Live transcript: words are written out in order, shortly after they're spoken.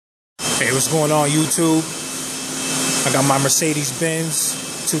Hey, what's going on, YouTube? I got my Mercedes Benz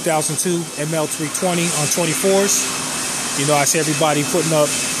 2002 ml320 on 24s. You know, I see everybody putting up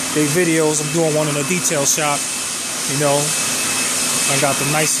their videos. I'm doing one in a detail shop. You know, I got the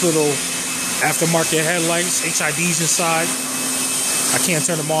nice little aftermarket headlights, HIDs inside. I can't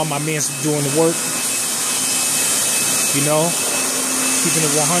turn them on. My man's doing the work. You know, keeping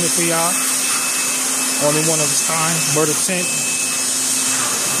it 100 for y'all. Only one of its kind. Murder tint.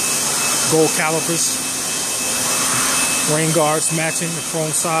 Gold calipers. Rain guards matching the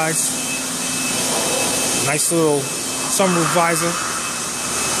chrome sides. Nice little sunroof visor.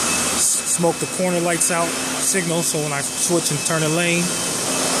 Smoke the corner lights out. Signal so when I switch and turn a lane.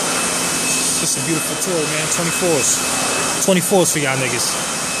 Just a beautiful tour, man. 24s. 24s for y'all niggas.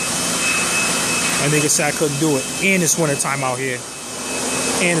 My niggas said I couldn't do it. And it's winter time out here.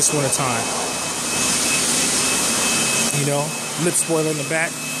 And it's winter time. You know, lip spoiler in the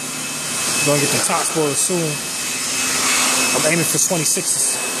back. Gonna get the top spoiler soon. I'm aiming for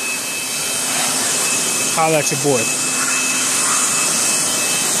 26s. Holla at your boy.